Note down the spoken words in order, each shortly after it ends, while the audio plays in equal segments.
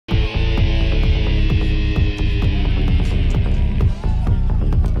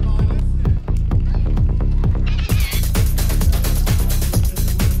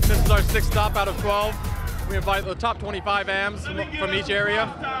top out of 12. We invite the top 25 AMs from each area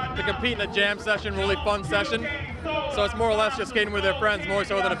to compete in a jam session, really fun session. So it's more or less just skating with their friends, more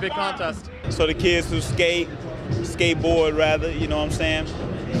so than a big contest. So the kids who skateboard rather, you know what I'm saying?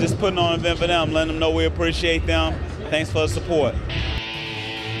 Just putting on an event for them, letting them know we appreciate them. Thanks for the support.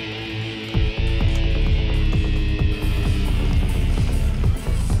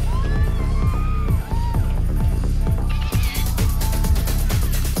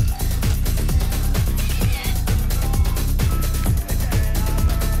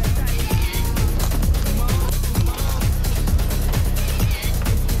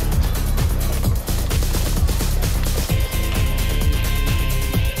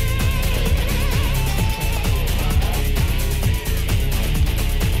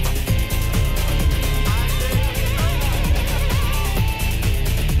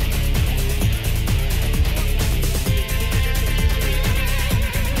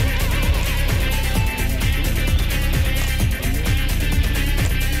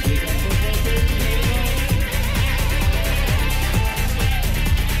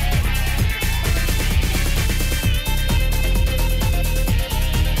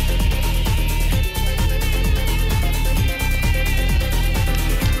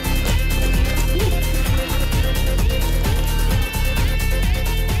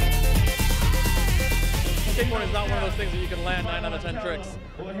 Skateboarding is not one of those things that you can land 9 out of 10 tricks.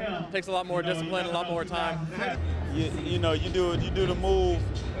 It takes a lot more discipline, a lot more time. You know, you do the move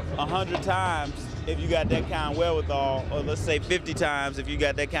 100 times if you got that kind of wherewithal, or let's say 50 times if you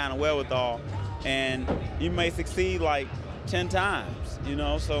got that kind of wherewithal, and you may succeed like 10 times, you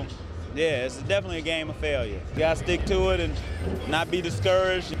know, so yeah, it's definitely a game of failure. You gotta stick to it and not be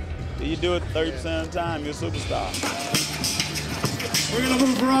discouraged. You do it 30% of the time, you're a superstar. We're going to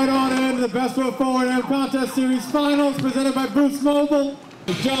move right on into the Best Foot Forward AM Contest Series Finals, presented by Bruce Mobile.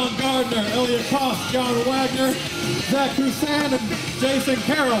 John Gardner, Elliot Koss, John Wagner, Zach Toussaint, and Jason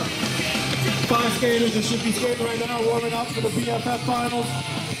Carroll. 5 skaters that should be skating right now, warming up for the BFF Finals.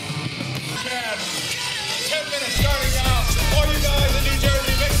 10 minutes starting now. All you guys in New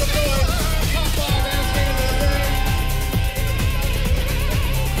Jersey, make some noise. Top 5 AM skaters of the day.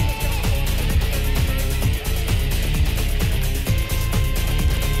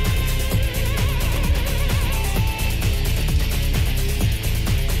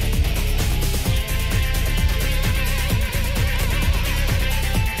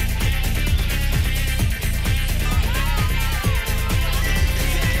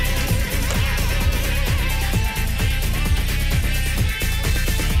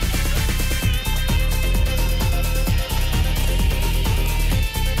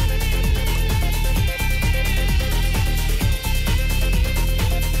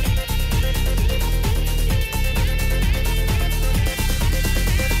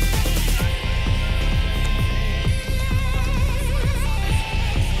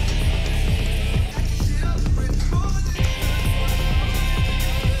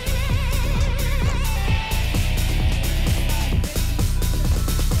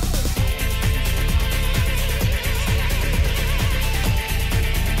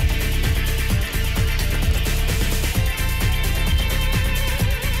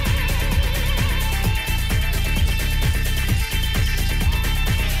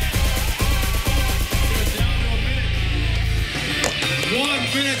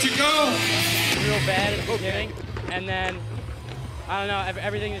 To go. Real bad at the beginning, and then I don't know,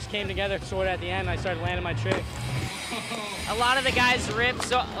 everything just came together sort of at the end. I started landing my trick. A lot of the guys ripped,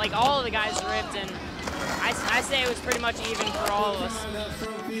 so like all of the guys ripped, and I say it was pretty much even for all of us.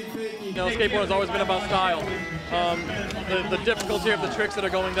 You know, skateboarding has always been about style. The difficulty of the tricks that are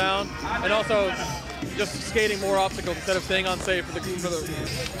going down, and also just skating more obstacles instead of staying unsafe for the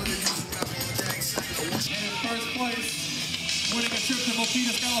First place, winning a trip to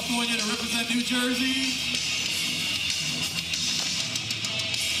Milpitas, California to represent New Jersey.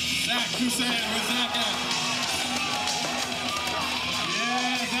 Zach Toussaint, where's Zach at?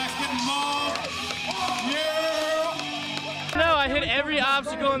 Yeah, Zach's getting mauled. Yeah! No, I hit every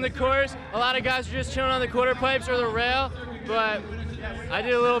obstacle in the course. A lot of guys were just chilling on the quarter pipes or the rail, but I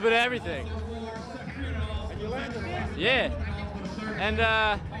did a little bit of everything. Yeah, and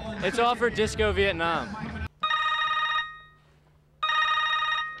it's all for Disco Vietnam.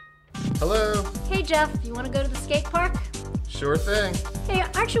 Hello. Hey Jeff, you want to go to the skate park? Sure thing. Hey,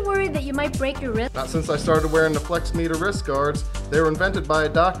 aren't you worried that you might break your wrist? Not since I started wearing the Flex Meter wrist guards. They were invented by a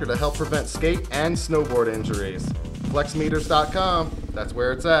doctor to help prevent skate and snowboard injuries. FlexMeters.com, that's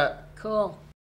where it's at. Cool.